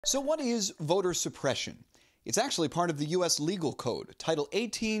So what is voter suppression? It's actually part of the U.S. Legal Code, Title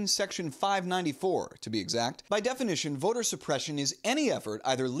 18, Section 594, to be exact. By definition, voter suppression is any effort,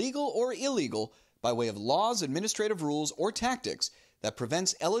 either legal or illegal, by way of laws, administrative rules, or tactics that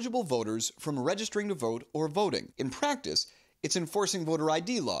prevents eligible voters from registering to vote or voting. In practice, it's enforcing voter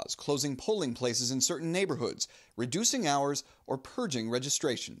ID laws, closing polling places in certain neighborhoods, reducing hours, or purging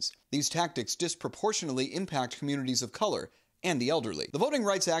registrations. These tactics disproportionately impact communities of color and the elderly. The Voting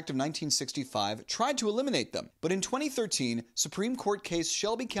Rights Act of 1965 tried to eliminate them, but in 2013, Supreme Court case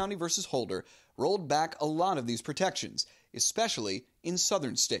Shelby County v. Holder rolled back a lot of these protections, especially in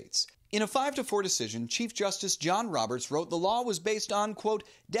southern states. In a 5-4 decision, Chief Justice John Roberts wrote the law was based on, quote,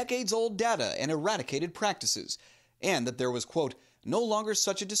 decades-old data and eradicated practices, and that there was, quote, no longer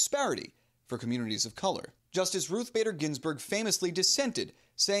such a disparity for communities of color. Justice Ruth Bader Ginsburg famously dissented,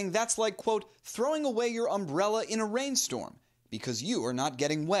 saying that's like, quote, throwing away your umbrella in a rainstorm because you are not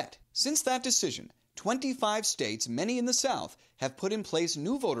getting wet. Since that decision, 25 states, many in the South, have put in place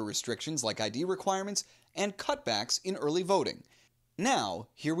new voter restrictions like ID requirements and cutbacks in early voting. Now,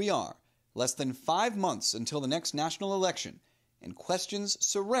 here we are, less than 5 months until the next national election, and questions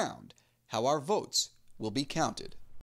surround how our votes will be counted.